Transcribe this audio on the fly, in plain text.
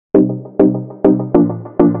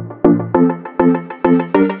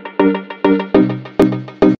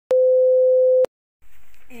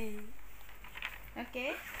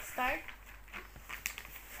Okay, start.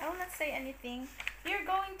 I will not say anything. You're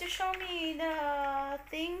going to show me the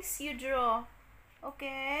things you draw.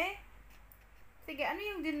 Okay? Sige, ano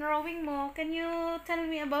yung drawing mo? Can you tell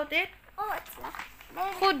me about it? Oh, it's not.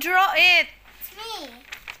 Who draw it? It's me.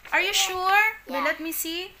 Are you sure? Yeah. Let me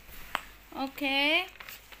see. Okay.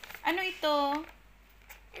 Ano ito?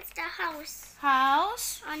 It's the house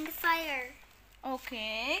House? on the fire.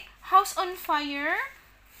 Okay. House on fire?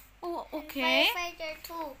 Oh, okay. And firefighter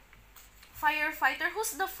too. Firefighter?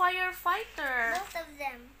 Who's the firefighter? Both of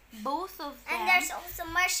them. Both of them. And there's also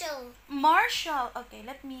Marshall. Marshall. Okay,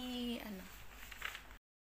 let me... Ano.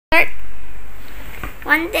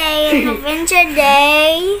 One day, a winter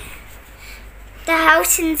day, the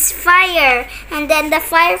house is fire, and then the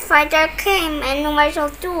firefighter came, and Marshall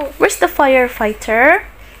too. Where's the firefighter?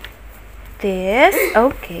 This.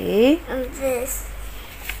 Okay. And this.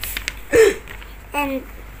 And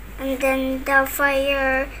then the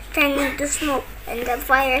fire turned into smoke, and the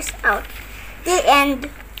fire's out. The end.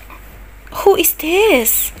 Who is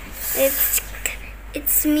this?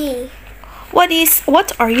 It's me. What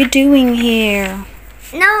are you doing here?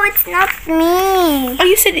 No, it's not me. Oh,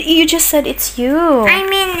 you just said it's you. I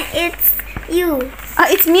mean, it's you.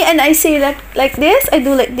 It's me, and I say like this. I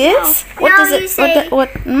do like this. No, What no, is you it? say,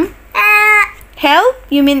 Help?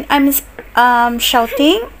 You mean I'm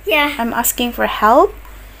shouting? Yeah. I'm asking for help,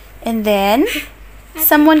 and then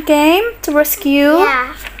someone came to rescue.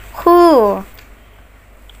 Yeah. Who?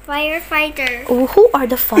 Firefighter. Oh, who are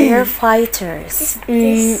the firefighters?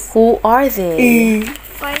 This Who are they?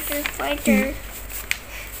 firefighter.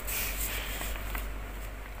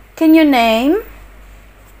 Can you name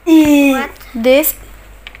What? this?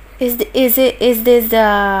 Is this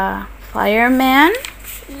the fireman?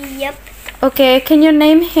 Yep. Okay, can you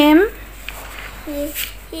name him?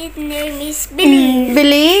 His name is Billy.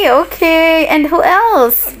 Billy. Okay, and who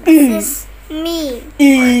else? This is me.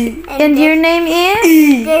 And your name is?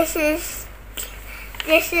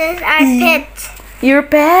 This is our pet. Your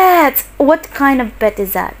pet. What kind of pet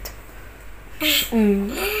is that?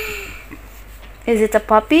 Is it a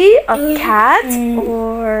puppy, a cat,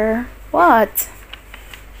 or what?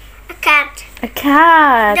 A cat. A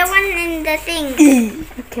cat. The one in the thing.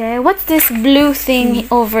 Okay, what's this blue thing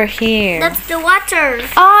over here? That's the water.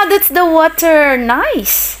 Ah, that's the water.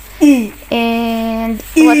 Nice. And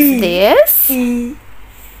what's this?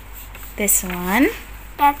 This one.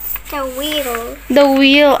 That's the wheel. The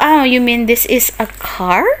wheel. Oh, you mean this is a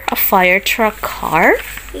car? A fire truck car?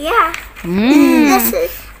 Yeah. Mm.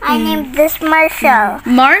 I named this Marshall.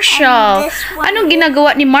 Marshall. And this one Anong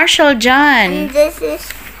ginagawa ni Marshall And dyan? this is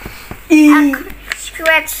a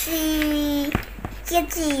scratchy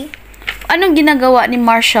kitty. Anong ginagawa ni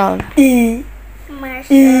Marshall?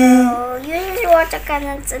 Marshall uses water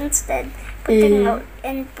cannons instead. Putting out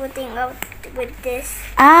with this.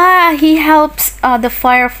 Ah, he helps the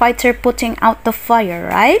firefighter putting out the fire,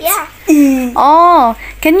 right? Yeah. Oh,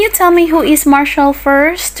 can you tell me who is Marshall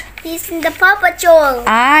first? He's in the pawPatrol.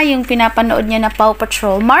 Ah, yung pinapanood niya na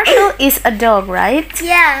pawPatrol. Marshall is a dog, right?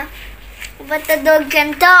 Yeah. But the dog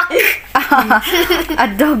can talk. A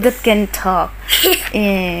dog that can talk.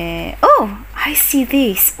 Oh, I see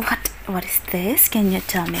this. What is this? Can you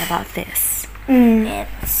tell me about this?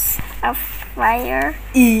 It's a fire.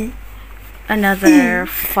 Another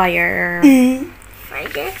fire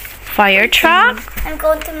truck? I'm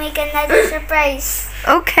going to make another surprise.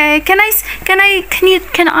 Okay. Can I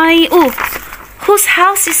oh, whose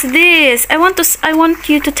house is this? I want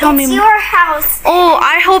you to tell me. It's your house. Oh,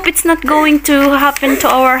 I hope it's not going to happen to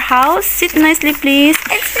our house. Sit nicely, please.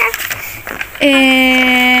 It's not.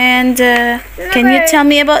 And can you tell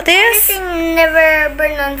me about this? Everything never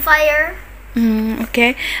burn on fire.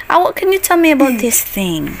 Okay. Can you tell me about this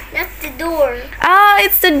thing? That's the door. Ah,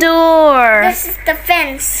 it's the door. This is the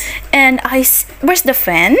fence. And where's the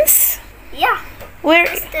fence? Yeah. Where?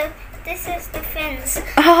 This is the fence.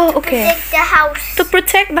 Oh, okay. Protect the house. To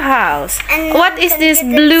protect the house. And What is this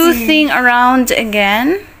blue thing around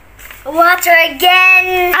again? Water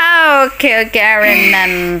again. Ah, okay, I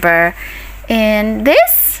remember. And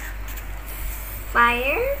this?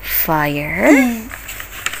 Fire.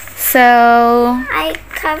 So, I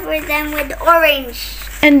cover them with orange.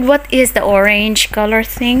 and what is the orange color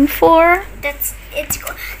thing for? That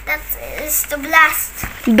is the blast.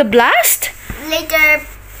 The blast? Later,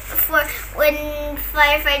 for when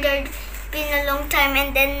firefighter been a long time,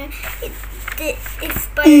 and then if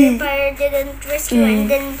fire didn't rescue, and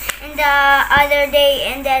then in the other day,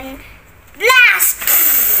 and then blast.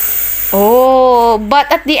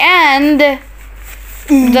 but at the end,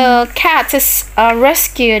 the cat is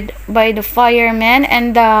rescued by the fireman,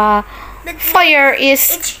 and the fire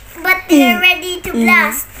is... But they're ready to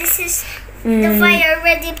blast. This is the fire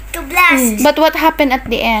ready to blast. But what happened at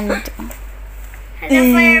the end? And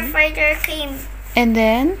the firefighter came. And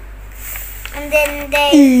then? And then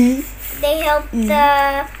they helped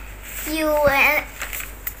the you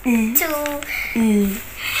to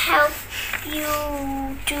help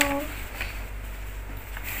you to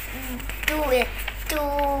do it, to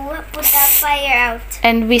put the fire out.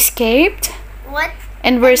 And we escaped? What?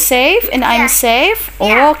 And we're safe? And I'm safe?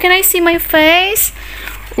 Yeah. Oh, can I see my face?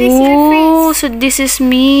 Face your Oh, so this is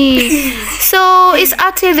me. So, is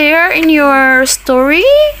Ate there in your story?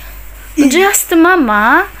 Just the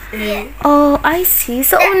mama? Yeah. Oh, I see.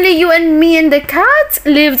 So only you and me and the cat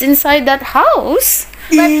lived inside that house?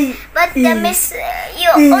 But the Miss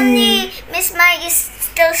only Miss Mai is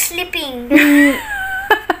still sleeping.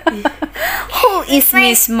 Who is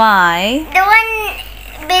Miss Mai? The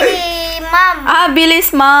one Billy mom. Ah,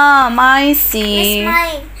 Billy's mom. I see.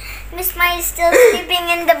 Miss Mai is still sleeping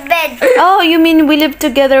in the bed. Oh, you mean we live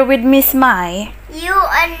together with Miss Mai? You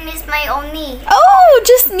and Miss Mai only. Oh,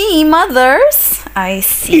 just me, mothers. I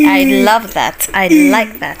see. I love that. I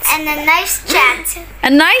like that. And a nice chat. A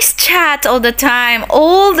nice chat all the time.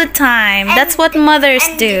 All the time. That's what mothers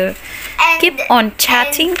do. Keep on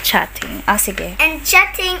chatting. Ah, sige. And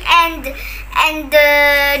chatting and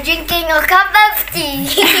drinking a cup of tea.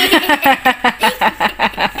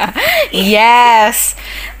 Yes.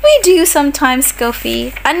 We do sometimes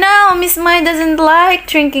coffee. And now Miss Mai doesn't like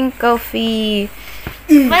drinking coffee.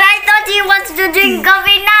 But I thought you wanted to drink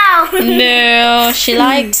coffee now. No, she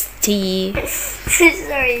likes tea.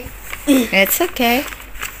 Sorry. It's okay.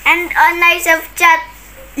 And a nice of chat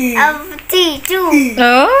of tea too.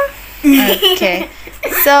 Oh? Okay.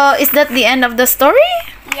 So, is that the end of the story?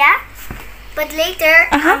 Yeah. But later,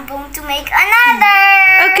 I'm going to make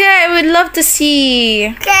another. Okay, I would love to see.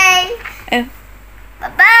 Okay. Uh,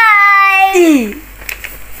 Bye-bye.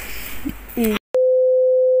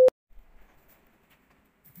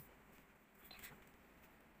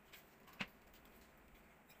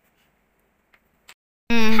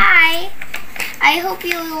 Hi. I hope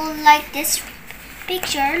you will like this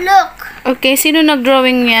picture. Look. Okay, sino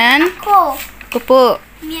nag-drawing yan? Ako. Ako po.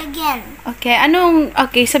 Me again. Okay,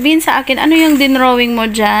 okay, sabihin sa akin, ano yung dinrawing mo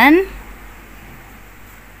dyan?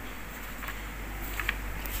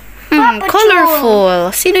 pawPatrol. Colorful.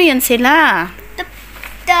 Sino yan sila?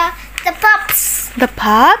 The pups. The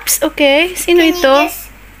pups? Okay. Sino Can you ito? guess?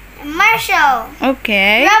 Marshall.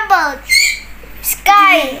 Okay. Rubble.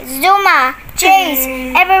 Sky. Zuma. Chase.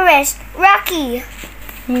 Everest. Rocky.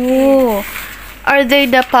 Oh. Are they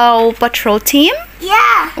the pawPatrol team?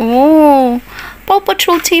 Yeah. Oh.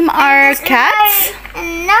 pawPatrol team are cats?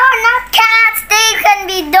 No, not cats. They can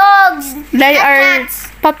be dogs. They not are cats.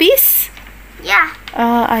 puppies? Yeah.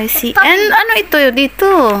 I see. puppy. And ano ito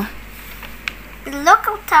dito? The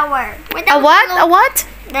local tower. A what? A what?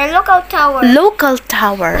 The local tower. Local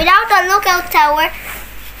tower. Without a local tower,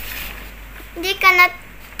 they cannot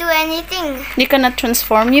do anything. They cannot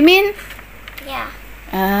transform, you mean? Yeah.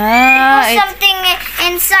 Ah, There's something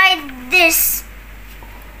inside this.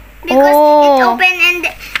 Because Oh. it open and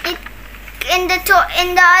it in the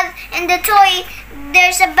toy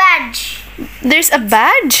there's a badge. there's a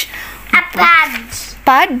badge? A badge.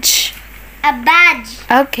 Badge? A badge.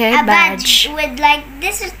 Okay, A badge with like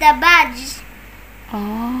this is the badge.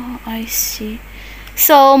 Oh, I see.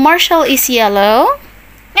 So, Marshall is yellow?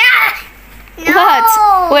 Ah! No.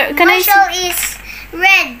 What? Where, can Marshall is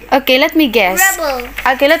red. Okay, let me guess. Rebel.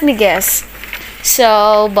 Okay, let me guess.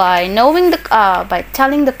 So, by knowing by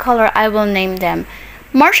telling the color, I will name them.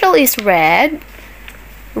 Marshall is red.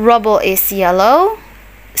 Rubble is yellow.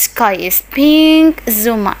 Sky is pink.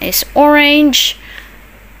 Zuma is orange.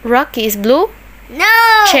 Rocky is blue. No.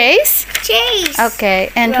 Chase? Chase. Okay,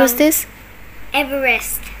 and who's Wrong. this?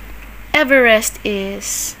 Everest. Everest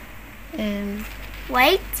is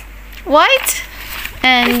White. white.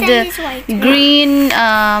 And Pretend it's white. green.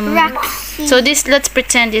 Rocky. So let's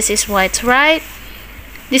pretend this is white, right?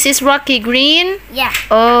 This is Rocky green. Yeah.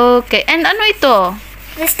 Okay. And ano ito?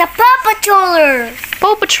 It's the pawPatroller.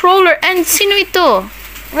 pawPatroller. And sino ito?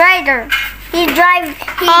 Rider. He drive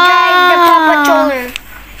the pawPatroller.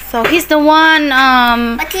 So he's the one.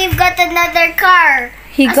 But he got another car.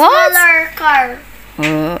 He a got? smaller car.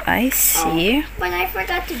 Oh, I see. But I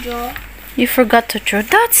forgot to draw. You forgot to draw.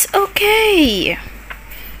 That's okay.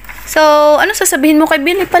 So, ano sasabihin mo kay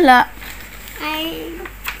Billy pala?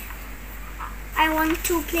 I want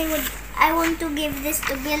to play with. I want to give this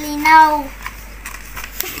to Billy now.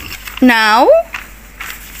 Now?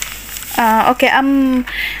 Okay, I'm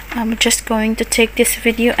just going to take this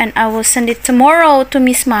video and I will send it tomorrow to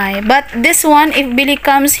Miss Mai. But this one, if Billy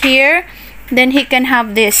comes here, then he can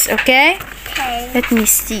have this, okay? Okay. Let me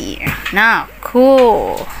see. Now,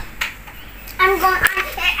 cool. I'm going.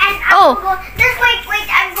 Just wait.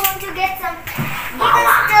 I'm going to get some. You can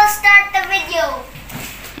still start the video.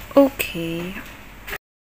 Okay.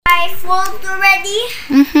 I fold already.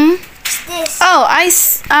 Mm-hmm. What's this? Oh,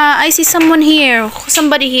 I see someone here.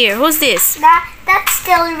 Somebody here. Who's this? That's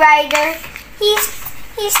still Ryder.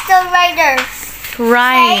 He's still Ryder.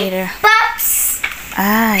 Ryder. Okay. Pops.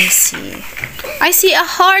 I see. I see a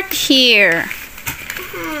heart here.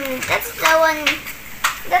 That's the one.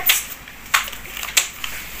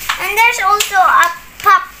 And there's also a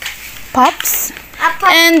pup. Pups? A pup.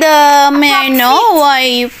 And may I know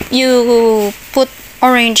why you put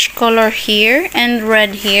orange color here and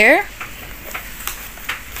red here?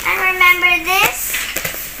 And remember this?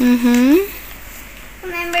 Mm-hmm.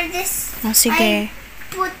 Remember this? Oh, sige. I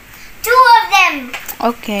put 2 of them.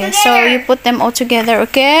 Okay, together. so you put them all together,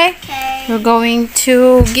 okay? Okay. You're going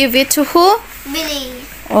to give it to who? Billy.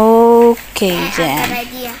 Okay, I have then. that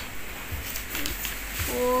idea.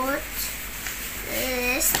 Put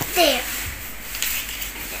this there. And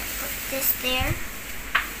then put this there.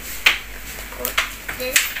 Put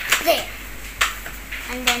this there.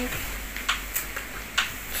 And then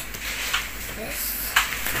this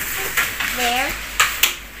there.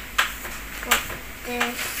 Put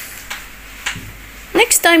this.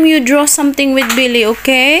 Next time you draw something with Billy,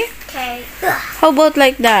 okay? Okay. How about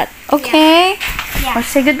like that? Okay? Yeah. Or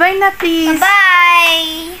say goodbye na, please.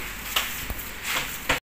 Bye.